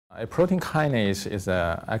A protein kinase is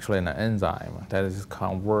actually an enzyme that is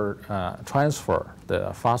transfer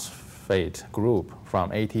the phosphate group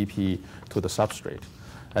from ATP to the substrate,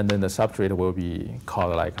 and then the substrate will be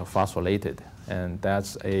called like phosphorylated, and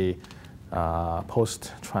that's a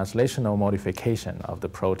post-translational modification of the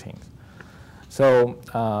protein. So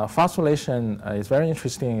phosphorylation is very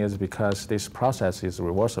interesting is because this process is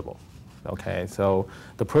reversible. Okay, so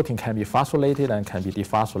the protein can be phosphorylated and can be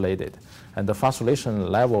dephosphorylated, and the phosphorylation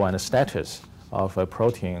level and the status of a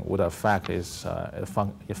protein would affect its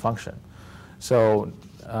function. So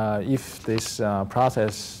if this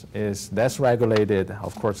process is dysregulated,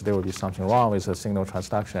 of course there will be something wrong with the signal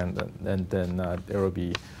transduction, and then there will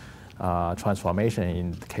be transformation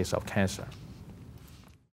in the case of cancer.